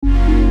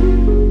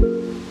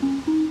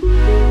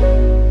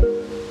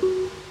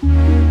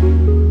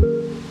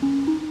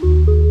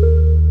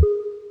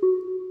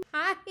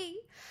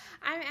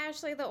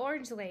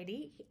Orange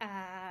Lady,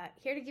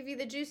 here to give you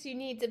the juice you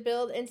need to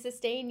build and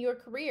sustain your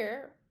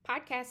career,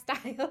 podcast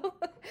style.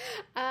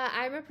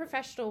 I'm a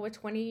professional with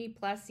 20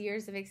 plus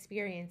years of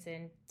experience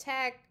in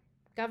tech,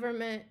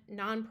 government,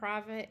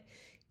 nonprofit,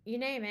 you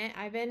name it.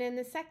 I've been in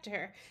the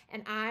sector,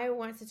 and I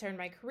want to turn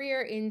my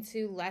career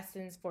into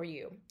lessons for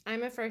you.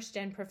 I'm a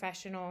first-gen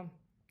professional,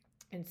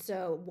 and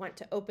so want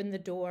to open the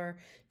door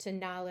to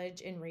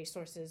knowledge and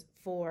resources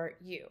for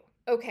you.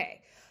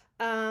 Okay.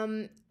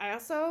 I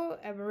also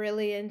am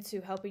really into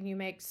helping you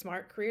make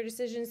smart career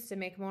decisions to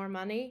make more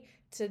money,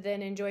 to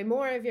then enjoy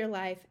more of your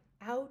life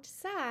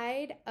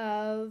outside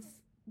of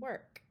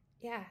work.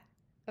 Yeah.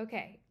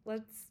 Okay,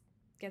 let's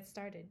get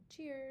started.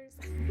 Cheers.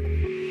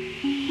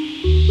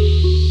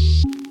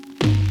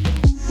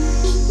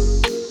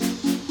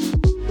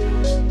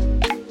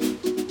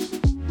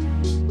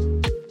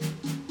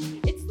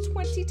 It's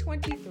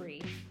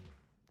 2023,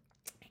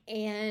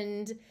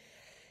 and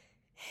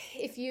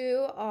if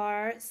you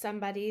are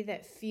somebody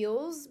that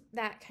feels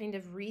that kind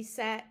of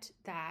reset,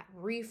 that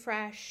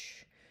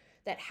refresh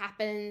that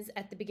happens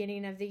at the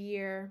beginning of the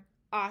year,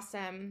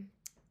 awesome.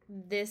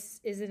 This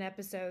is an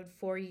episode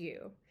for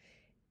you.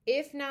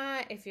 If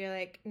not, if you're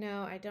like,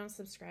 no, I don't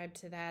subscribe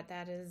to that.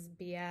 That is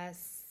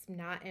BS.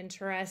 Not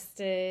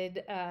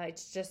interested.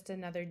 It's just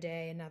another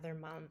day, another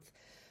month.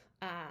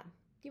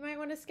 You might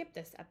want to skip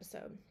this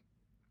episode.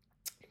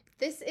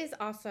 This is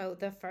also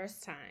the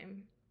first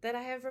time that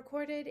I have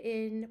recorded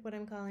in what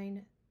I'm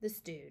calling the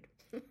Stewed.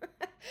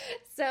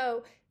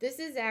 So this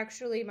is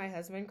actually my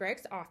husband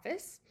Greg's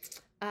office,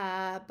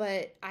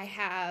 but I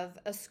have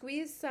a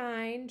squeeze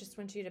sign. Just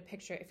want you to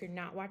picture it if you're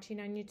not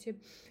watching on YouTube.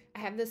 I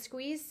have the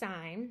squeeze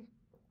sign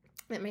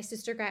that my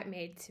sister got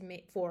made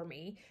for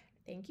me.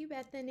 Thank you,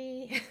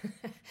 Bethany.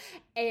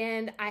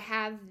 And I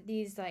have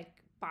these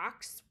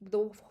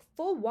the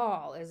full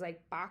wall is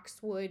like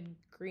boxwood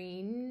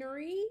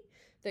greenery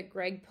that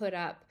Greg put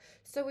up.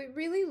 So it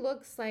really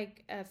looks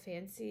like a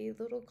fancy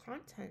little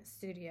content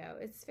studio.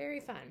 It's very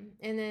fun.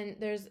 And then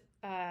there's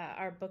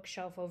our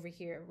bookshelf over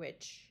here,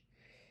 which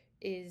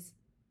is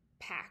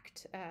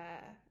packed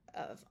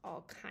of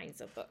all kinds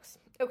of books.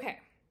 Okay,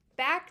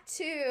 back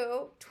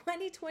to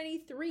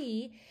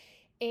 2023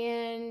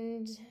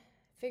 and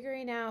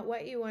figuring out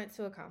what you want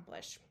to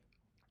accomplish.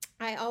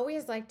 I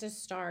always like to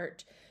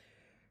start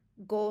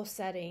goal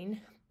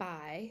setting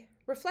by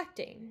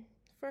reflecting.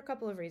 For a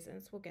couple of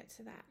reasons. We'll get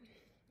to that.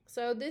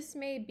 So this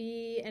may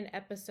be an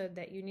episode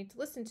that you need to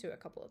listen to a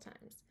couple of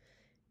times.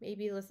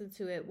 Maybe listen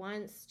to it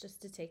once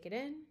just to take it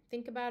in,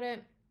 think about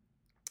it,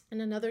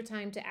 and another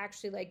time to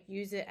actually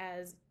use it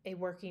as a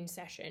working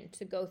session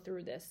to go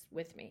through this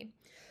with me.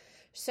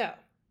 So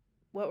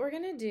what we're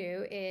going to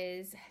do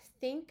is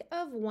think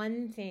of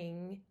one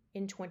thing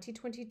in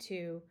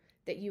 2022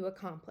 that you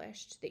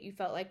accomplished, that you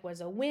felt like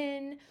was a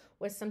win,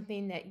 was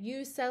something that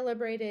you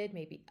celebrated,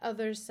 maybe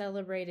others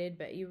celebrated,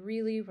 but you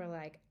really were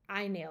like,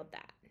 I nailed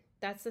that.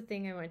 That's the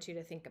thing I want you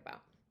to think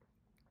about.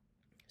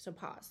 So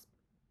pause.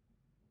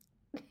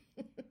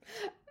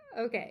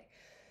 Okay,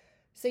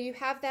 so you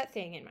have that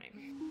thing in mind.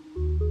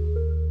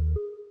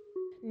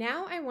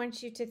 Now I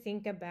want you to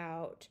think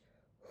about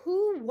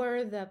who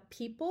were the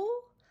people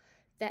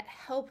that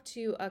helped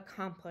you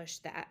accomplish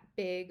that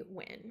big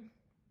win.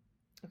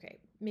 Okay,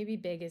 maybe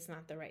big is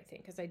not the right thing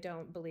because I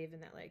don't believe in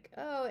that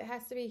it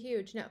has to be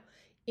huge. No,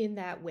 in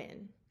that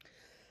win.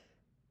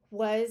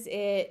 Was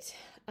it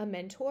a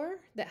mentor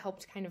that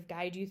helped kind of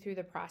guide you through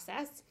the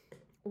process?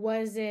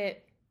 Was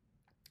it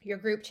your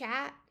group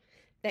chat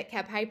that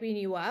kept hyping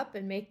you up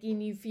and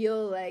making you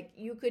feel like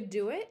you could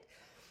do it?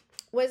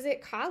 Was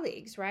it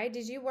colleagues, right?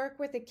 Did you work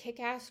with a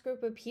kick-ass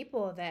group of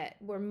people that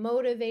were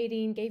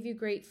motivating, gave you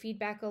great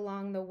feedback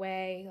along the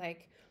way?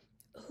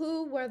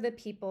 Who were the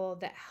people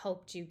that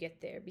helped you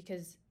get there?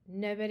 Because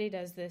nobody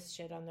does this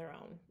shit on their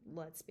own.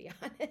 Let's be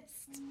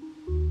honest.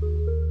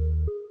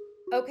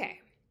 Okay,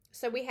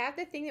 so we have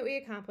the thing that we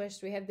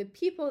accomplished. We have the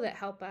people that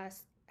helped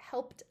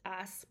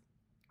us.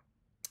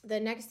 The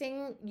next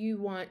thing you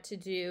want to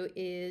do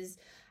is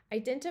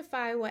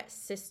identify what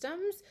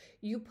systems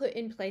you put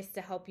in place to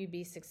help you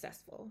be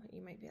successful.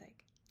 You might be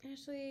like,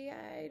 Ashley,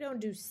 I don't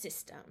do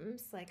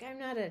systems. I'm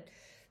not a,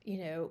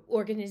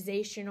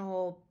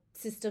 organizational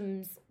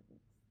systems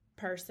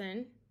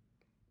person.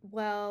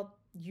 Well,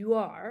 you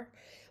are,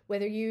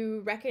 whether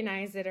you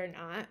recognize it or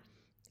not.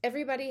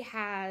 Everybody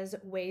has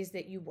ways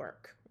that you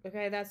work.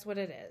 Okay, that's what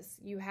it is.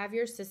 You have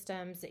your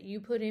systems that you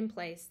put in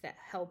place that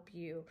help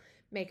you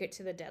make it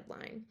to the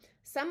deadline.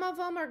 Some of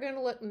them are going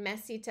to look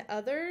messy to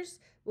others,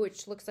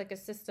 which looks like a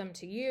system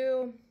to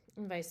you,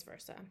 and vice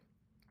versa.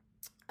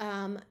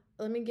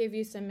 Let me give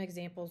you some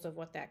examples of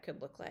what that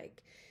could look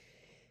like.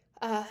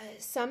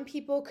 Some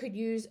people could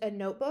use a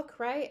notebook,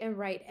 right? And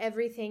write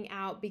everything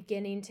out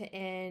beginning to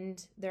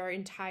end, their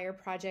entire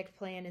project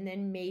plan, and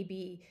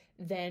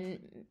then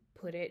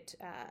put it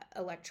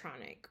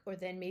electronic, or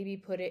then maybe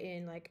put it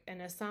in an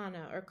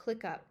Asana or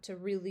ClickUp to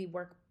really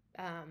work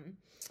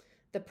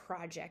the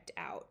project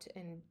out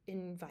and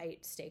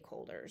invite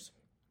stakeholders.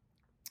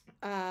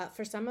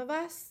 For some of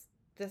us,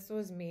 this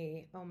was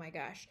me. Oh my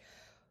gosh.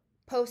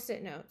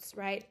 Post-it notes,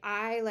 right?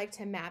 I like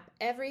to map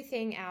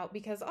everything out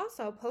because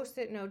also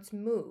Post-it notes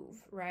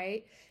move,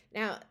 right?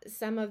 Now,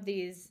 some of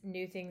these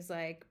new things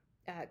like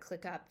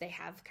ClickUp, they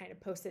have kind of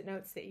Post-it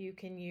notes that you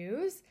can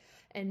use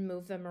and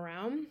move them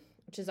around,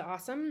 which is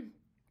awesome.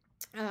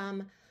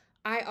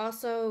 I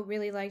also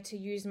really like to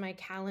use my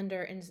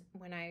calendar, and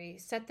when I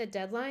set the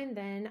deadline,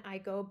 then I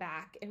go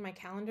back in my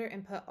calendar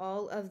and put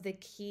all of the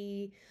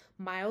key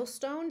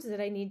milestones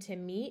that I need to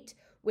meet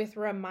with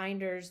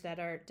reminders that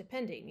are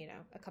depending,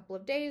 a couple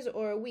of days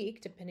or a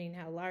week, depending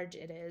how large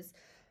it is,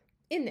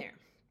 in there.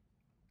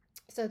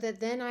 So that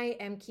then I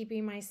am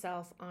keeping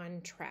myself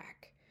on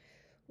track.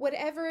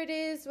 Whatever it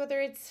is,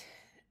 whether it's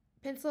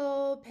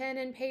pencil, pen,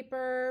 and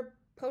paper,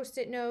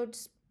 Post-it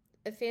notes,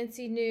 a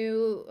fancy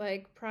new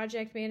like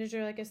project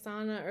manager like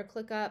Asana or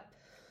ClickUp,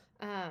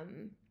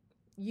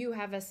 you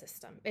have a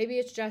system. Maybe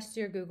it's just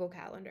your Google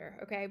Calendar,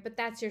 okay? But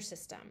that's your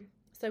system.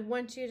 So I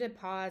want you to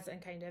pause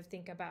and kind of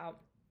think about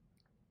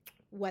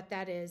what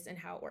that is and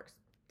how it works.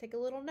 Take a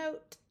little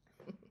note.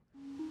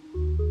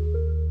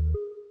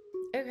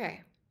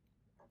 Okay.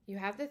 You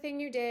have the thing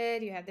you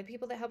did, you have the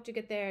people that helped you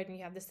get there, and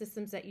you have the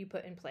systems that you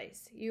put in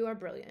place. You are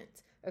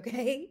brilliant,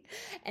 okay?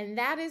 And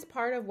that is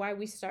part of why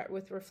we start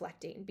with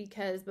reflecting,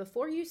 because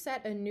before you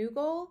set a new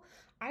goal,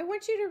 I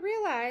want you to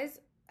realize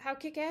how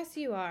kick-ass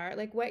you are,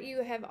 like what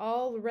you have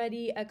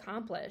already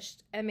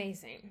accomplished.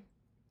 Amazing.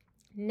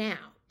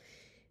 Now,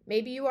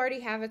 maybe you already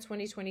have a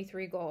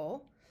 2023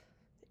 goal.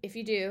 If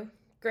you do,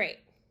 great.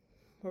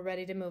 We're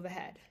ready to move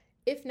ahead.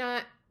 If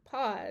not,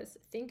 pause.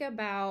 Think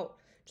about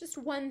just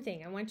one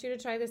thing. I want you to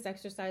try this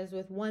exercise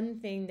with one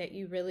thing that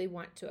you really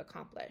want to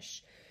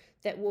accomplish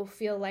that will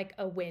feel like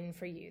a win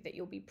for you, that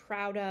you'll be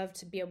proud of,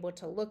 to be able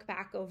to look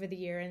back over the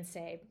year and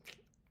say,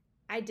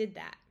 I did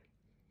that.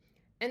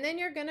 And then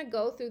you're going to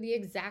go through the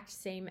exact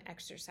same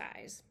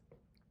exercise.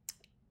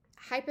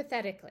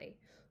 Hypothetically,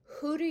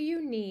 who do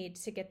you need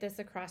to get this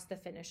across the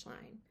finish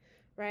line,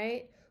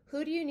 right?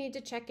 Who do you need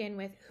to check in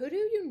with? Who do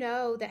you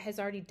know that has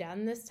already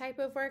done this type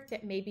of work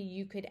that maybe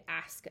you could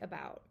ask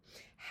about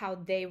how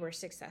they were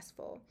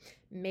successful?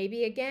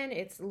 Maybe, again,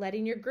 it's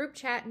letting your group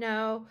chat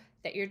know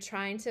that you're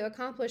trying to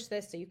accomplish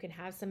this so you can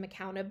have some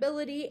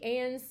accountability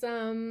and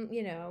some,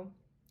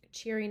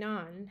 cheering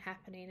on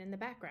happening in the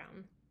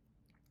background.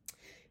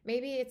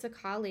 Maybe it's a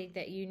colleague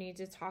that you need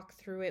to talk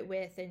through it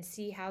with and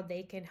see how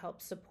they can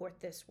help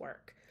support this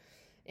work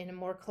in a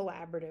more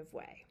collaborative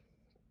way.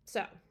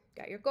 So,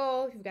 got your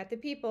goal, you've got the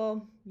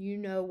people, you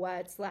know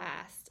what's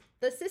last.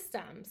 The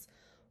systems.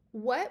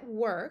 What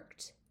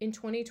worked in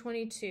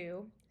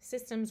 2022,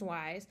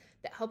 systems-wise,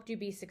 that helped you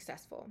be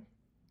successful?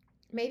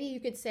 Maybe you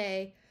could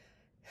say,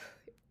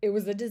 it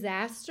was a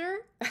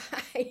disaster.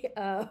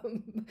 I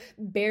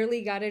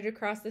barely got it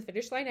across the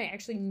finish line. I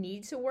actually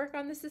need to work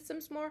on the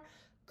systems more.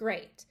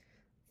 Great.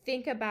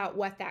 Think about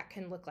what that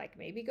can look like.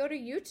 Maybe go to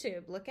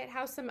YouTube. Look at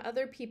how some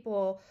other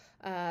people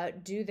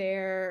do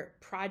their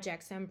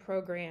projects and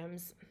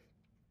programs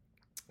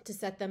to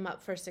set them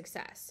up for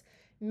success.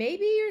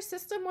 Maybe your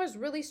system was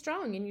really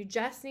strong and you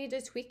just need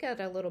to tweak it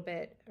a little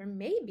bit. Or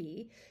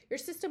maybe your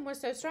system was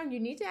so strong you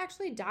need to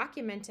actually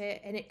document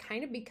it and it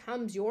kind of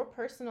becomes your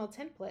personal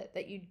template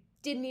that you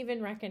didn't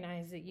even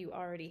recognize that you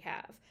already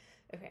have.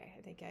 Okay,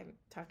 I think I'm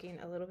talking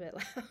a little bit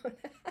loud.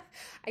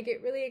 I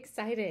get really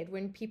excited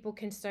when people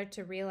can start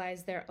to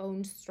realize their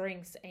own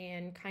strengths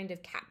and kind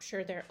of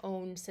capture their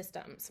own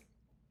systems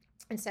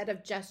instead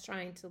of just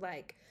trying to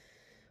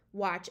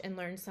watch and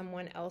learn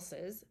someone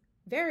else's.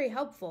 Very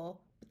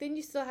helpful, but then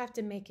you still have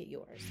to make it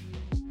yours.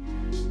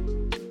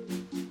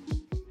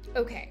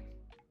 Okay,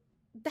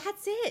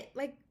 that's it.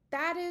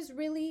 That is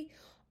really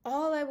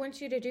all I want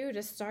you to do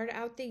to start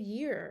out the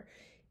year,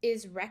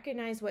 is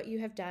recognize what you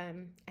have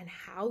done and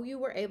how you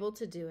were able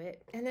to do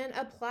it, and then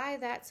apply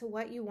that to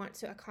what you want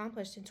to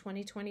accomplish in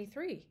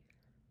 2023.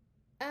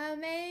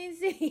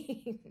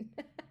 Amazing.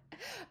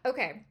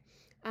 Okay.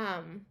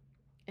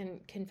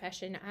 And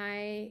confession,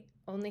 I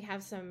only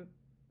have some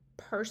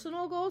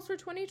personal goals for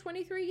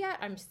 2023 yet.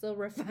 I'm still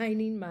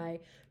refining my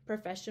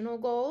professional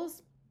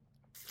goals.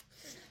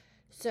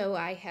 So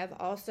I have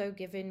also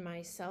given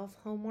myself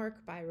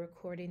homework by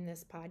recording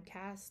this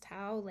podcast.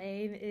 How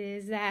lame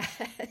is that?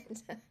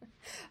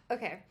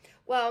 Okay,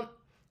 well,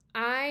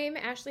 I'm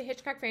Ashley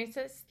Hitchcock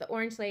Francis, the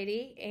Orange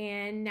Lady,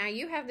 and now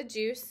you have the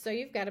juice, so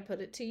you've got to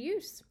put it to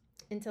use.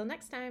 Until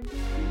next time.